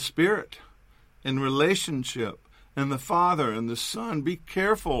and the Spirit and relationship and the Father and the Son. Be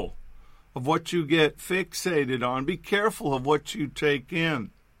careful of what you get fixated on. Be careful of what you take in.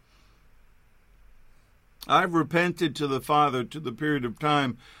 I've repented to the Father to the period of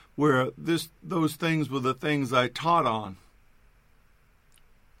time where those things were the things I taught on.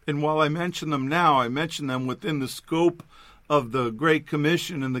 And while I mention them now, I mention them within the scope of the Great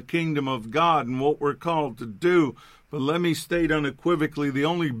Commission and the kingdom of God and what we're called to do. But let me state unequivocally, the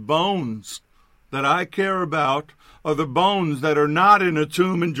only bones that I care about are the bones that are not in a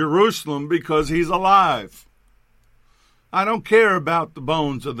tomb in Jerusalem because he's alive. I don't care about the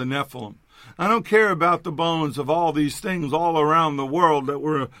bones of the Nephilim. I don't care about the bones of all these things all around the world that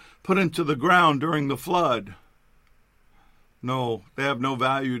were put into the ground during the flood. No, they have no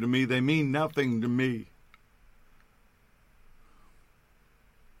value to me. They mean nothing to me.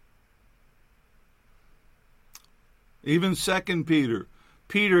 Even 2 Peter.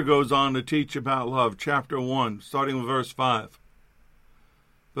 Peter goes on to teach about love, chapter 1, starting with verse 5.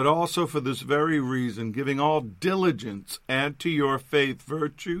 But also for this very reason, giving all diligence, add to your faith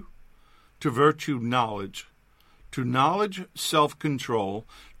virtue, to virtue knowledge, to knowledge, self-control,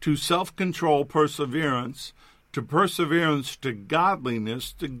 to self-control, perseverance, to perseverance, to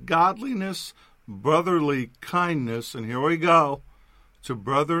godliness, brotherly kindness, and here we go, to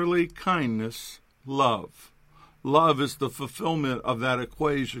brotherly kindness, love. Love is the fulfillment of that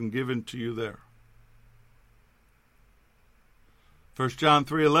equation given to you there. 1 John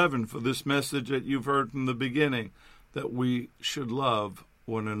 3:11, for this message that you've heard from the beginning, that we should love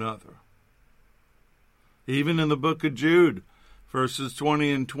one another. Even in the book of Jude, verses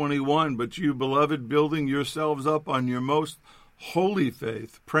 20 and 21, but you, beloved, building yourselves up on your most holy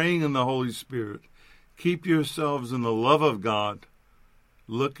faith, praying in the Holy Spirit, keep yourselves in the love of God,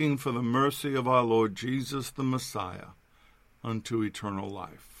 looking for the mercy of our Lord Jesus the Messiah unto eternal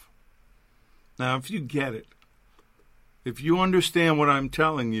life. Now, if you get it, if you understand what I'm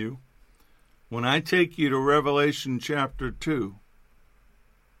telling you, when I take you to Revelation chapter 2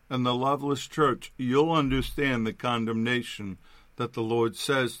 and the loveless church, you'll understand the condemnation that the Lord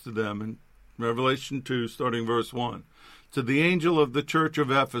says to them in Revelation 2, starting verse 1. To the angel of the church of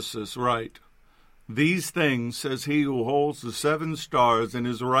Ephesus write, these things says he who holds the 7 stars in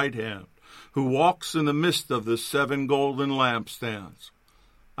his right hand, who walks in the midst of the 7 golden lampstands.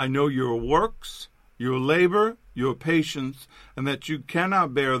 I know your works, your labor, your patience, and that you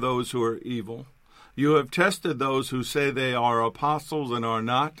cannot bear those who are evil. You have tested those who say they are apostles and are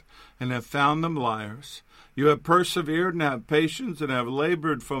not, and have found them liars. You have persevered and have patience and have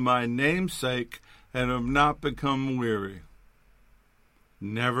labored for my name's sake and have not become weary.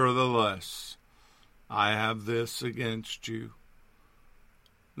 Nevertheless, I have this against you,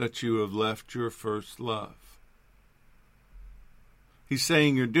 that you have left your first love. He's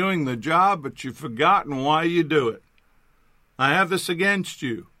saying you're doing the job, but you've forgotten why you do it. I have this against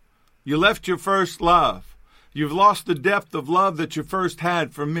you. You left your first love. You've lost the depth of love that you first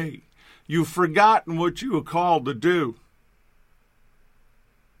had for me. You've forgotten what you were called to do.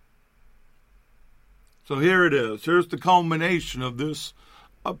 So here it is. Here's the culmination of this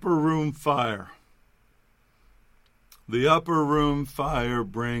upper room fire. The upper room fire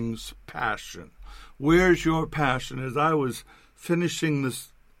brings passion. Where's your passion? As I was finishing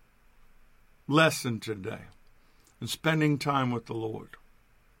this lesson today and spending time with the Lord,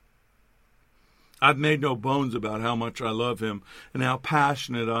 I've made no bones about how much I love him and how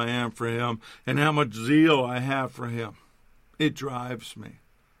passionate I am for him and how much zeal I have for him. It drives me.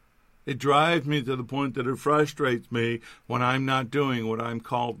 It drives me to the point that it frustrates me when I'm not doing what I'm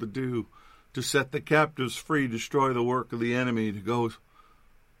called to do, to set the captives free, destroy the work of the enemy, to go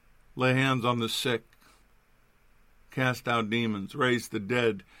lay hands on the sick, cast out demons, raise the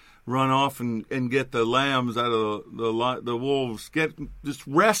dead, run off and get the lambs out of the wolves, just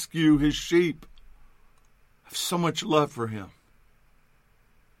rescue his sheep. I have so much love for him.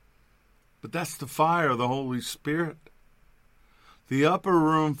 But that's the fire of the Holy Spirit. The upper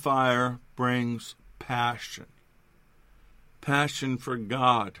room fire brings passion. Passion for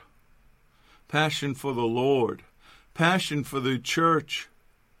God. Passion for the Lord. Passion for the church.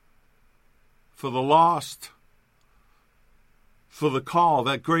 For the lost. For the call,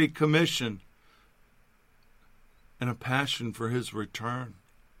 that great commission. And a passion for his return.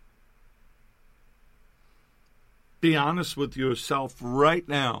 Be honest with yourself right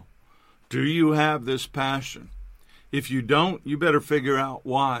now. Do you have this passion? If you don't, you better figure out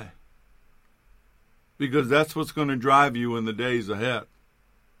why. Because that's what's going to drive you in the days ahead.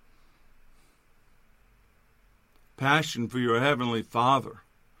 Passion for your Heavenly Father.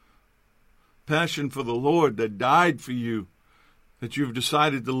 Passion for the Lord that died for you, that you've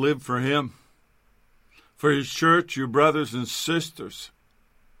decided to live for him. For his church, your brothers and sisters.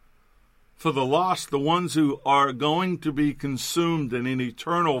 For the lost, the ones who are going to be consumed in an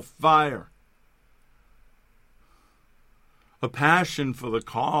eternal fire. A passion for the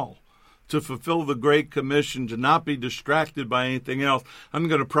call to fulfill the Great Commission, to not be distracted by anything else. I'm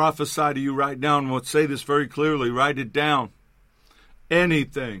going to prophesy to you right now, and we'll say this very clearly. Write it down.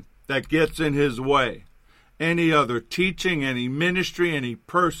 Anything that gets in his way, any other teaching, any ministry, any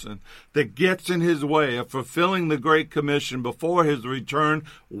person that gets in his way of fulfilling the Great Commission before his return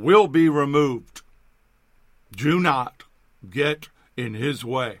will be removed. Do not get in his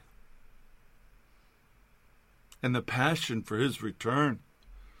way. And the passion for his return.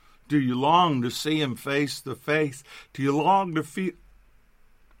 Do you long to see him face to face? Do you long to feel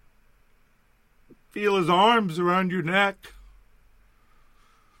his arms around your neck?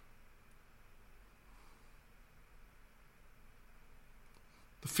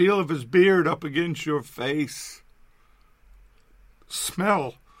 The feel of his beard up against your face.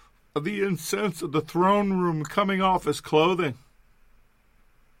 Smell of the incense of the throne room coming off his clothing.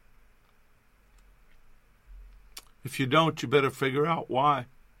 If you don't, you better figure out why.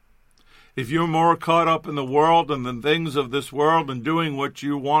 If you're more caught up in the world and the things of this world and doing what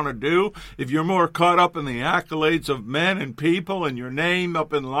you want to do, if you're more caught up in the accolades of men and people and your name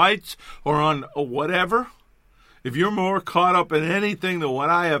up in lights or on whatever, if you're more caught up in anything than what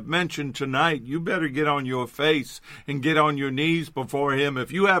I have mentioned tonight, you better get on your face and get on your knees before Him.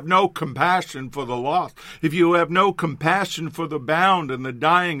 If you have no compassion for the lost, if you have no compassion for the bound and the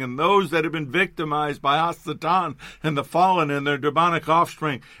dying and those that have been victimized by Hasatan and the fallen and their demonic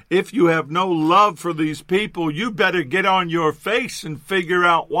offspring, if you have no love for these people, you better get on your face and figure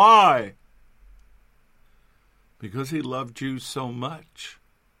out why. Because He loved you so much.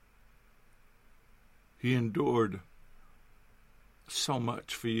 He endured so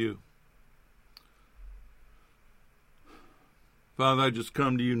much for you. Father, I just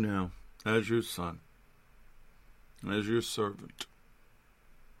come to you now as your son, as your servant.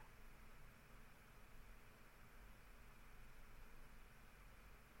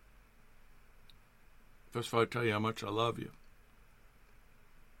 First of all, I tell you how much I love you.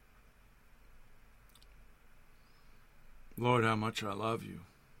 Lord, how much I love you.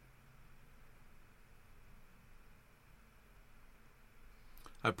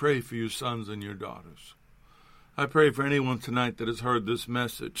 I pray for your sons and your daughters. I pray for anyone tonight that has heard this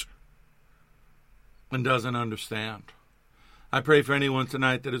message and doesn't understand. I pray for anyone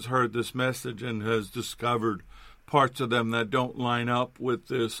tonight that has heard this message and has discovered parts of them that don't line up with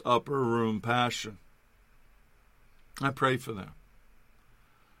this upper room passion. I pray for them.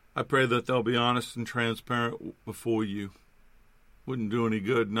 I pray that they'll be honest and transparent before you. Wouldn't do any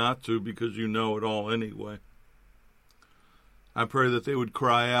good not to, because you know it all anyway. I pray that they would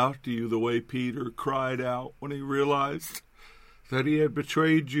cry out to you the way Peter cried out when he realized that he had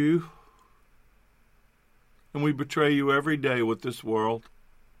betrayed you. And we betray you every day with this world,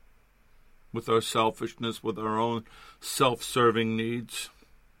 with our selfishness, with our own self-serving needs.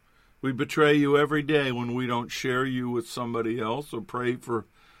 We betray you every day when we don't share you with somebody else or pray for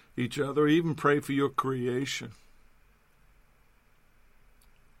each other, even pray for your creation.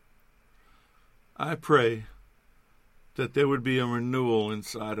 I pray that there would be a renewal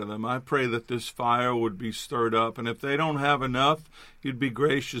inside of them. I pray that this fire would be stirred up, and if they don't have enough, you'd be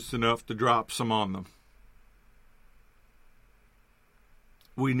gracious enough to drop some on them.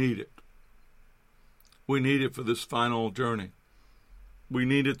 We need it. We need it for this final journey. We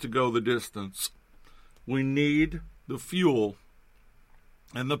need it to go the distance. We need the fuel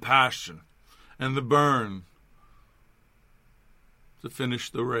and the passion and the burn to finish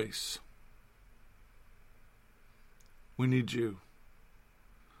the race. We need you.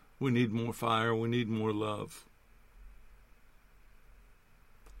 We need more fire. We need more love.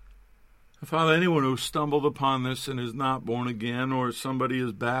 Father, anyone who stumbled upon this and is not born again, or somebody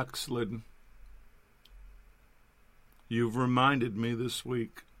is backslidden, you've reminded me this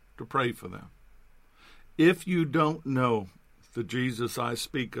week to pray for them. If you don't know the Jesus I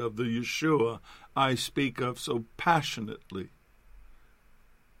speak of, the Yeshua I speak of so passionately,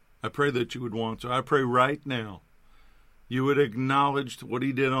 I pray that you would want to. I pray right now you would acknowledge what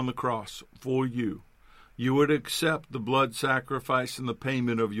he did on the cross for you. You would accept the blood sacrifice and the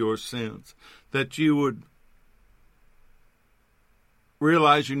payment of your sins. That you would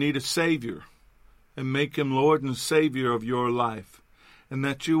realize you need a Savior and make him Lord and Savior of your life. And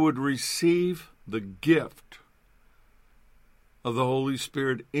that you would receive the gift of the Holy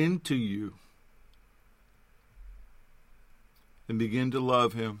Spirit into you and begin to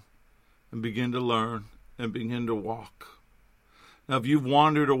love him and begin to learn and begin to walk. Now, if you've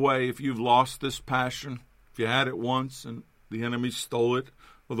wandered away, if you've lost this passion, if you had it once and the enemy stole it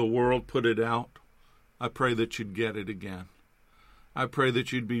or the world put it out, I pray that you'd get it again. I pray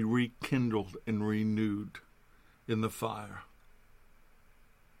that you'd be rekindled and renewed in the fire.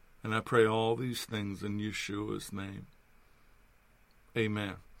 And I pray all these things in Yeshua's name.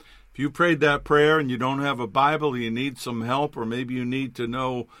 Amen. If you prayed that prayer and you don't have a Bible, you need some help, or maybe you need to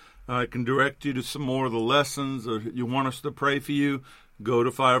know, I can direct you to some more of the lessons, or you want us to pray for you, go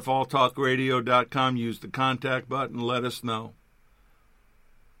to firefalltalkradio.com, use the contact button, let us know.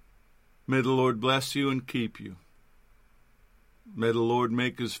 May the Lord bless you and keep you. May the Lord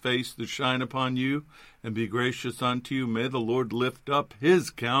make his face to shine upon you and be gracious unto you. May the Lord lift up his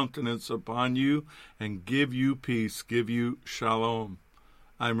countenance upon you and give you peace, give you shalom.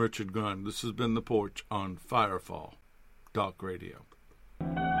 I'm Richard Gunn. This has been The Porch on Firefall Talk Radio.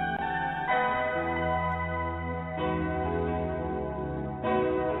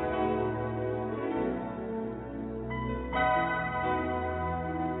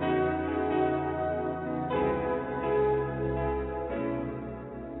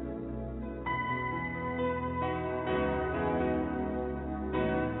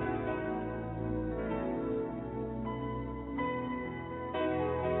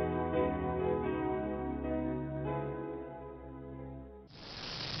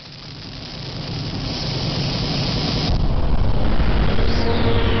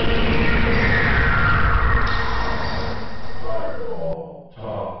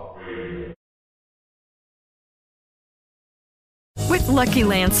 Lucky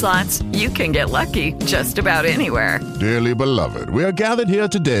Land Slots, you can get lucky just about anywhere. Dearly beloved, we are gathered here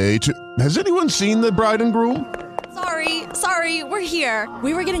today to... Has anyone seen the bride and groom? Sorry, we're here.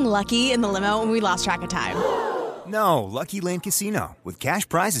 We were getting lucky in the limo and we lost track of time. No, Lucky Land Casino, with cash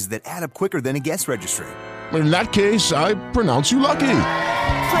prizes that add up quicker than a guest registry. In that case, I pronounce you lucky.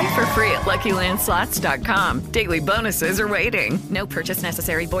 Play for free at LuckyLandSlots.com. Daily bonuses are waiting. No purchase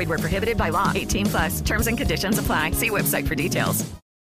necessary. Void where prohibited by law. 18+. Terms and conditions apply. See website for details.